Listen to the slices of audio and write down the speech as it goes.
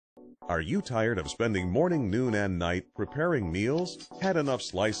Are you tired of spending morning, noon, and night preparing meals? Had enough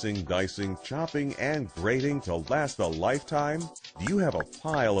slicing, dicing, chopping, and grating to last a lifetime? Do you have a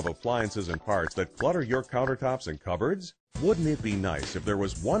pile of appliances and parts that clutter your countertops and cupboards? Wouldn't it be nice if there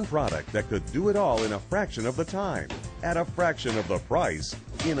was one product that could do it all in a fraction of the time, at a fraction of the price,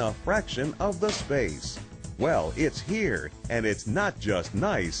 in a fraction of the space? Well, it's here, and it's not just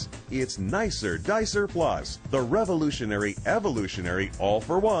nice, it's Nicer Dicer Plus, the revolutionary, evolutionary,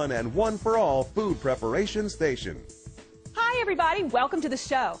 all-for-one and one-for-all food preparation station. Hi everybody, welcome to the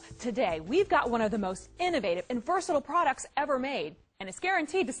show. Today we've got one of the most innovative and versatile products ever made, and it's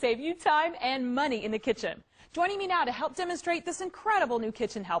guaranteed to save you time and money in the kitchen. Joining me now to help demonstrate this incredible new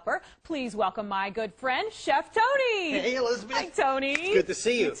kitchen helper, please welcome my good friend, Chef Tony. Hey, Elizabeth. Hi, Tony. Good to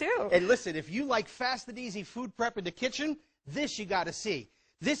see you. You too. And listen, if you like fast and easy food prep in the kitchen, this you got to see.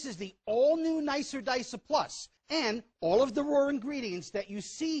 This is the all-new Nicer Dicer Plus. And all of the raw ingredients that you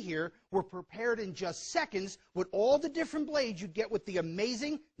see here were prepared in just seconds with all the different blades you get with the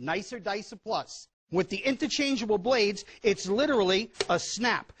amazing Nicer Dicer Plus. With the interchangeable blades, it's literally a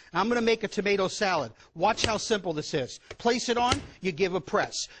snap. I'm going to make a tomato salad. Watch how simple this is. Place it on, you give a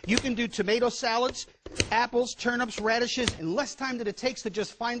press. You can do tomato salads, apples, turnips, radishes, in less time than it takes to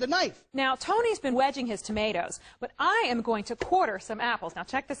just find a knife. Now, Tony's been wedging his tomatoes, but I am going to quarter some apples. Now,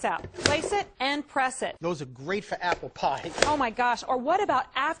 check this out. Place it and press it. Those are great for apple pie. Oh my gosh, or what about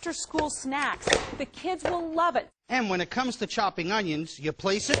after-school snacks? The kids will love it. And when it comes to chopping onions, you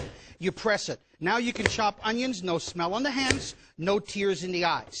place it, you press it. Now you can chop onions, no smell on the hands, no tears in the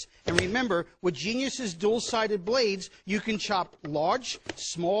eyes. And remember, with Genius's dual-sided blades, you can chop large,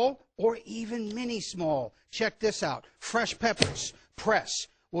 small, or even mini small. Check this out. Fresh peppers, press.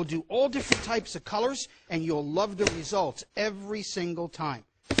 We'll do all different types of colors, and you'll love the results every single time.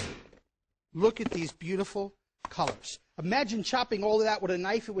 Look at these beautiful colors. Imagine chopping all of that with a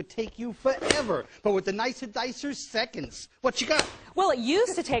knife. It would take you forever. But with the Nicer Dicer, seconds. What you got? Well, it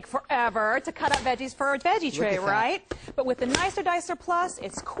used to take forever to cut up veggies for a veggie tray, right? But with the Nicer Dicer Plus,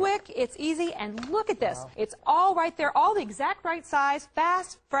 it's quick, it's easy, and look at this. Wow. It's all right there, all the exact right size,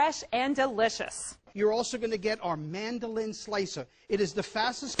 fast, fresh, and delicious. You're also going to get our mandolin slicer. It is the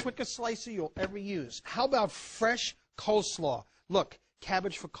fastest, quickest slicer you'll ever use. How about fresh coleslaw? Look,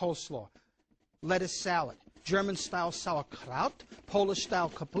 cabbage for coleslaw, lettuce salad, German-style sauerkraut, Polish-style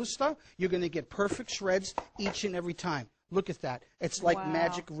kapusta. You're going to get perfect shreds each and every time. Look at that. It's like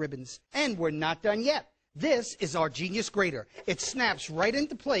magic ribbons. And we're not done yet. This is our Genius grater. It snaps right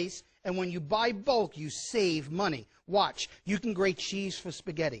into place, and when you buy bulk, you save money. Watch. You can grate cheese for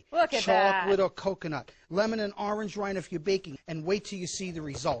spaghetti. Look at that. Chocolate or coconut. Lemon and orange rind if you're baking. And wait till you see the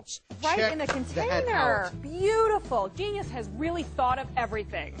results. Right Check in the the container. Beautiful. Genius has really thought of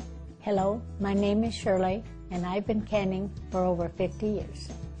everything. Hello, my name is Shirley, and I've been canning for over 50 years.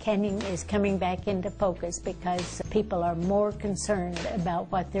 Canning is coming back into focus because people are more concerned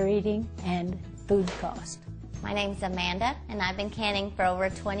about what they're eating and food cost. My name's Amanda, and I've been canning for over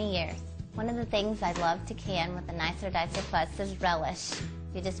 20 years. One of the things I love to can with the Nicer Dicer Plus is relish.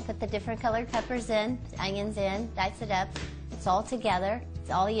 You just put the different colored peppers in, onions in, dice it up. It's all together.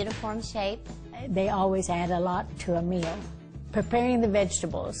 It's all uniform shape. They always add a lot to a meal. Preparing the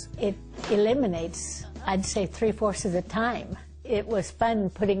vegetables, it eliminates, I'd say, 3/4 of the time. It was fun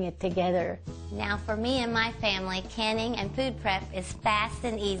putting it together. Now for me and my family, canning and food prep is fast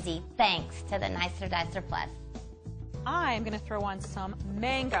and easy thanks to the Nicer Dicer Plus. I am going to throw on some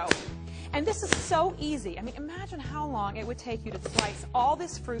mango. And this is so easy. I mean, imagine how long it would take you to slice all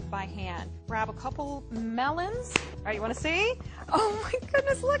this fruit by hand. Grab a couple melons. All right, you want to see? Oh my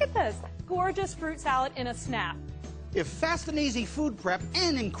goodness, look at this. Gorgeous fruit salad in a snap. If fast and easy food prep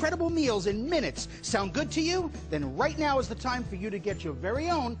and incredible meals in minutes sound good to you, then right now is the time for you to get your very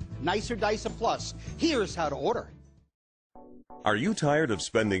own Nicer Dicer Plus. Here's how to order. Are you tired of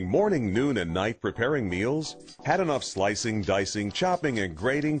spending morning, noon, and night preparing meals? Had enough slicing, dicing, chopping, and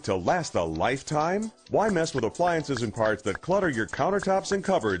grating to last a lifetime? Why mess with appliances and parts that clutter your countertops and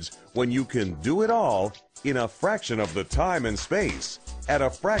cupboards when you can do it all in a fraction of the time and space, at a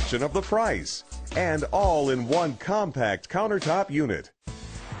fraction of the price, and all in one compact countertop unit?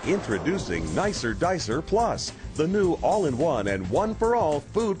 Introducing Nicer Dicer Plus, the new all-in-one and one-for-all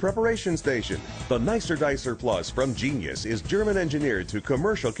food preparation station. The Nicer Dicer Plus from Genius is German engineered to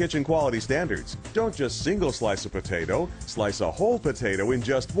commercial kitchen quality standards. Don't just single slice a potato, slice a whole potato in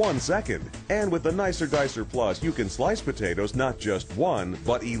just 1 second. And with the Nicer Dicer Plus, you can slice potatoes not just 1,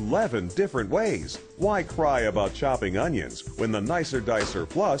 but 11 different ways. Why cry about chopping onions when the Nicer Dicer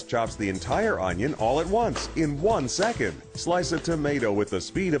Plus chops the entire onion all at once in 1 second? Slice a tomato with the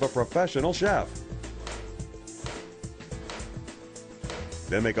speed of a professional chef.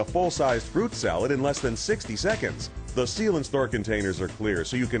 Then make a full-sized fruit salad in less than 60 seconds. The seal and store containers are clear,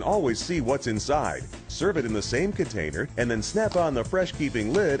 so you can always see what's inside. Serve it in the same container, and then snap on the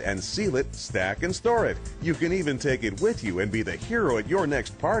fresh-keeping lid and seal it, stack, and store it. You can even take it with you and be the hero at your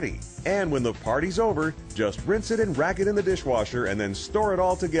next party. And when the party's over, just rinse it and rack it in the dishwasher and then store it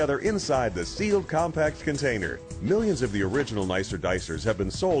all together inside the sealed compact container. Millions of the original Nicer Dicers have been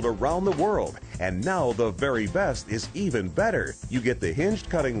sold around the world, and now the very best is even better. You get the hinged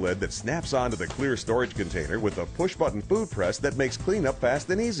cutting lid that snaps onto the clear storage container with a push-button food press that makes cleanup fast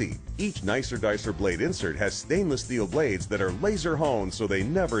and easy. Each Nicer Dicer blade insert has stainless steel blades that are laser honed so they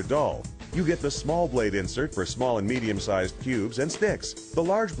never dull. You get the small blade insert for small and medium-sized cubes and sticks, the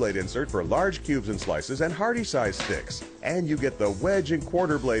large blade insert for large cubes and slices and hearty-sized sticks, and you get the wedge and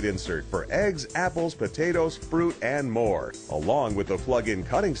quarter blade insert for eggs, apples, potatoes, fruit, and more, along with the plug-in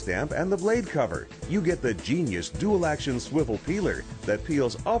cutting stamp and the blade cover. You get the genius dual-action swivel peeler that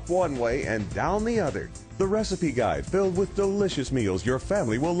peels up one way and down the other. The recipe guide filled with delicious meals your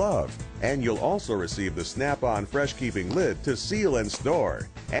family will love. And you'll also receive the snap-on fresh-keeping lid to seal and store.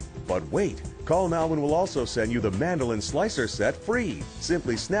 But wait, call now and we'll also send you the mandolin slicer set free.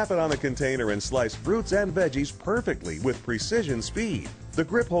 Simply snap it on the container and slice fruits and veggies perfectly with precision speed. The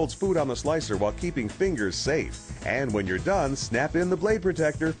grip holds food on the slicer while keeping fingers safe. And when you're done, snap in the blade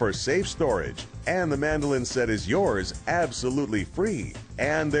protector for safe storage. And the mandolin set is yours absolutely free.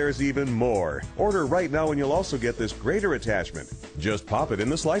 And there's even more. Order right now and you'll also get this grater attachment. Just pop it in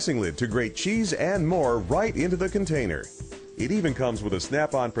the slicing lid to grate cheese and more right into the container. It even comes with a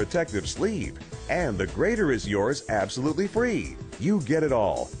snap-on protective sleeve. And the grater is yours absolutely free. You get it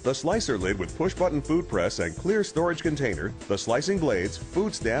all. The slicer lid with push-button food press and clear storage container, the slicing blades,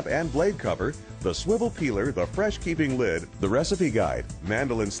 food stamp and blade cover, the swivel peeler, the fresh-keeping lid, the recipe guide,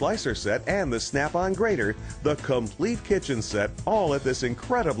 mandolin slicer set, and the snap-on grater, the complete kitchen set, all at this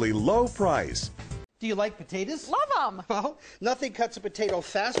incredibly low price. Do you like potatoes? Love them. Well, nothing cuts a potato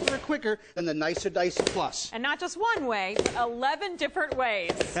faster or quicker than the Nicer Dicer Plus. And not just one way, but 11 different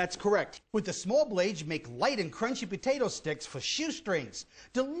ways. That's correct. With the small blades, you make light and crunchy potato sticks for shoestrings,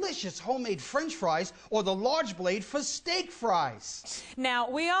 delicious homemade French fries, or the large blade for steak fries. Now,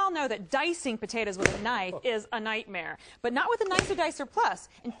 we all know that dicing potatoes with a knife is a nightmare, but not with the Nicer Dicer Plus.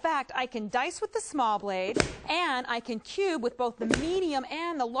 In fact, I can dice with the small blade, and I can cube with both the medium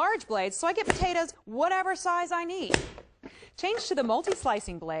and the large blades, so I get potatoes whatever size I need. Change to the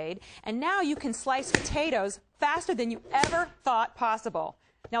multi-slicing blade, and now you can slice potatoes faster than you ever thought possible.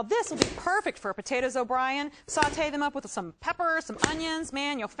 Now this will be perfect for potatoes O'Brien. Saute them up with some pepper, some onions.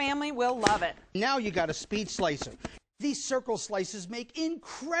 Man, your family will love it. Now you got a speed slicer. These circle slices make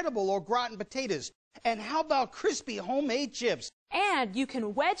incredible au gratin potatoes. And how about crispy homemade chips? And you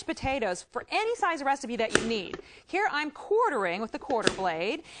can wedge potatoes for any size recipe that you need. Here I'm quartering with the quarter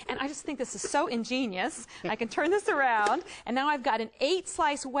blade, and I just think this is so ingenious. I can turn this around, and now I've got an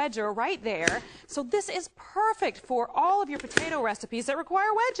 8-slice wedger right there. So this is perfect for all of your potato recipes that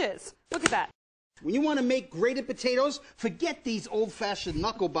require wedges. Look at that. When you want to make grated potatoes, forget these old-fashioned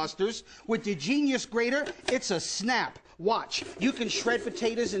knuckle busters. With the Genius Grater, it's a snap. Watch, you can shred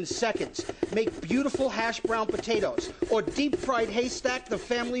potatoes in seconds, make beautiful hash brown potatoes, or deep-fried haystack the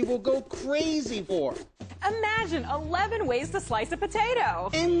family will go crazy for. Imagine 11 ways to slice a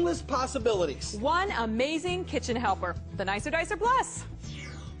potato. Endless possibilities. One amazing kitchen helper, the Nicer Dicer Plus.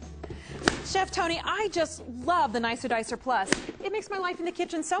 Chef Tony, I just love the Nicer Dicer Plus. It makes my life in the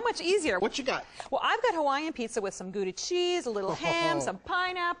kitchen so much easier. What you got? Well, I've got Hawaiian pizza with some Gouda cheese, a little ham, some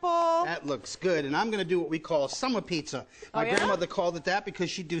pineapple. That looks good. And I'm going to do what we call summer pizza. My grandmother called it that because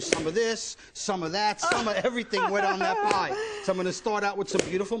she'd do some of this, some of that, some of everything went on that pie. So I'm going to start out with some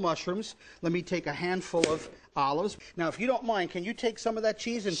beautiful mushrooms. Let me take a handful of olives. Now, if you don't mind, can you take some of that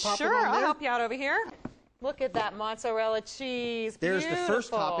cheese and pop it on there? Sure, I'll help you out over here. Look at that mozzarella cheese. There's Beautiful. the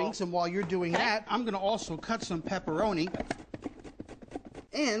first toppings, and while you're doing that, I'm going to also cut some pepperoni.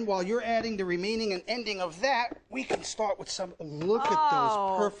 And while you're adding the remaining and ending of that, we can start with some, look at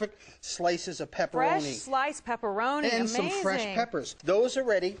those perfect slices of pepperoni. Fresh sliced pepperoni, and amazing. some fresh peppers. Those are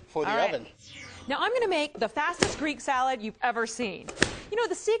ready for the oven. Now I'm going to make the fastest Greek salad you've ever seen. You know,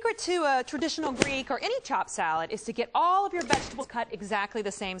 the secret to a traditional Greek or any chopped salad is to get all of your vegetables cut exactly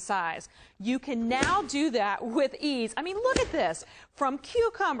the same size. You can now do that with ease. I mean, look at this. From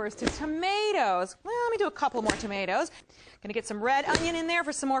cucumbers to tomatoes. Well, let me do a couple more tomatoes. Going to get some red onion in there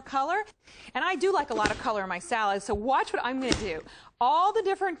for some more color. And I do like a lot of color in my salad, so watch what I'm going to do. All the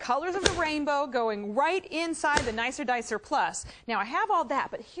different colors of the rainbow going right inside the Nicer Dicer Plus. Now, I have all that,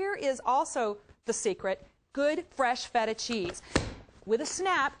 but here is also the secret. Good, fresh feta cheese. With a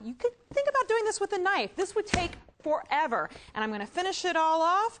snap, you could think about doing this with a knife. This would take forever. And I'm going to finish it all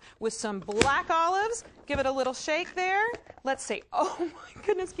off with some black olives. Give it a little shake there. Let's see. Oh my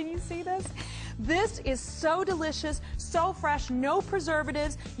goodness, can you see this? This is so delicious, so fresh, no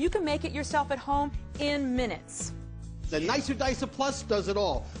preservatives. You can make it yourself at home in minutes. The Nicer Dicer Plus does it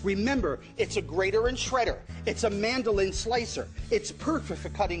all. Remember, it's a grater and shredder. It's a mandolin slicer. It's perfect for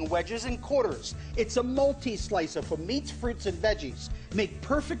cutting wedges and quarters. It's a multi-slicer for meats, fruits, and veggies. Make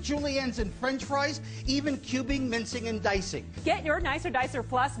perfect juliennes and french fries, even cubing, mincing, and dicing. Get your Nicer Dicer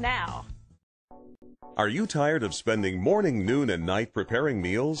Plus now. Are you tired of spending morning, noon, and night preparing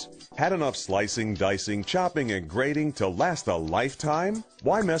meals? Had enough slicing, dicing, chopping, and grating to last a lifetime?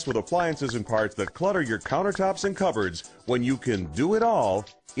 Why mess with appliances and parts that clutter your countertops and cupboards when you can do it all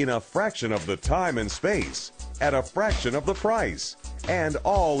in a fraction of the time and space, at a fraction of the price, and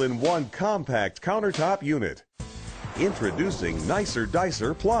all in one compact countertop unit? Introducing Nicer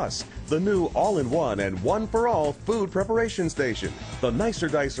Dicer Plus, the new all-in-one and one-for-all food preparation station. The Nicer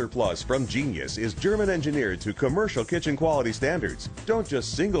Dicer Plus from Genius is German engineered to commercial kitchen quality standards. Don't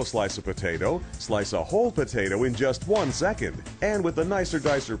just single slice a potato, slice a whole potato in just 1 second. And with the Nicer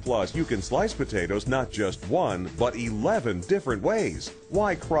Dicer Plus, you can slice potatoes not just 1, but 11 different ways.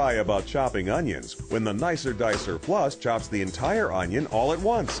 Why cry about chopping onions when the Nicer Dicer Plus chops the entire onion all at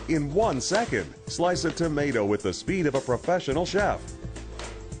once in 1 second? Slice a tomato with the speed of a professional chef.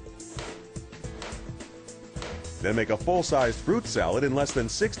 Then make a full-sized fruit salad in less than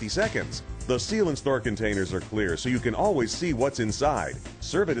 60 seconds. The seal and store containers are clear, so you can always see what's inside.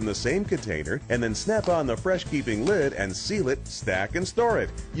 Serve it in the same container, and then snap on the fresh-keeping lid and seal it, stack, and store it.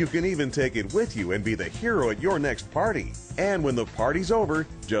 You can even take it with you and be the hero at your next party. And when the party's over,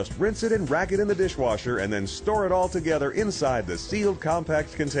 just rinse it and rack it in the dishwasher and then store it all together inside the sealed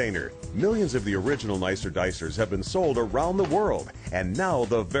compact container. Millions of the original Nicer Dicers have been sold around the world, and now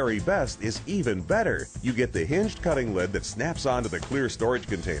the very best is even better. You get the hinged cutting lid that snaps onto the clear storage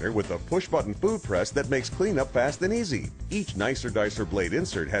container with a push-button food press that makes cleanup fast and easy. Each Nicer Dicer blade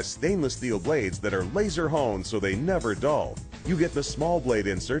insert has stainless steel blades that are laser honed so they never dull. You get the small blade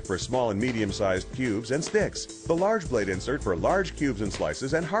insert for small and medium-sized cubes and sticks, the large blade insert for large cubes and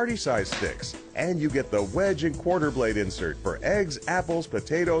slices and hearty-sized sticks, and you get the wedge and quarter blade insert for eggs, apples,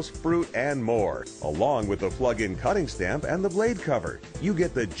 potatoes, fruit, and more, along with the plug-in cutting stamp and the blade cover. You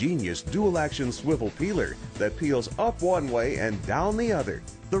get the Genius dual-action swivel peeler that peels up one way and down the other.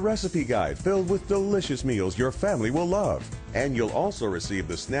 The recipe guide filled with delicious meals your family will love. And you'll also receive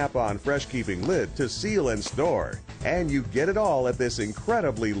the snap-on fresh-keeping lid to seal and store. And you get it all at this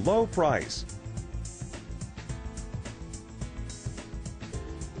incredibly low price.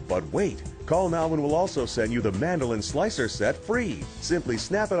 But wait, call now and we'll also send you the mandolin slicer set free. Simply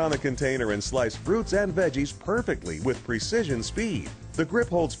snap it on the container and slice fruits and veggies perfectly with precision speed. The grip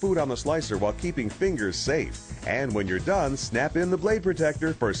holds food on the slicer while keeping fingers safe. And when you're done, snap in the blade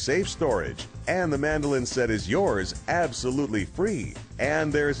protector for safe storage. And the mandolin set is yours absolutely free.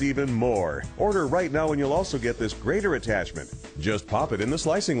 And there's even more. Order right now and you'll also get this grater attachment. Just pop it in the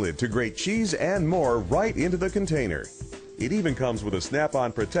slicing lid to grate cheese and more right into the container. It even comes with a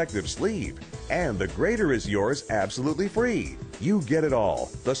snap-on protective sleeve. And the grater is yours absolutely free. You get it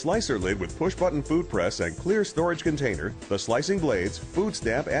all. The slicer lid with push-button food press and clear storage container, the slicing blades, food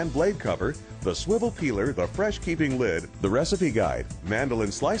stamp and blade cover, the swivel peeler, the fresh-keeping lid, the recipe guide,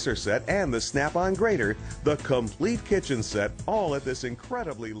 mandolin slicer set, and the snap-on grater, the complete kitchen set, all at this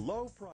incredibly low price.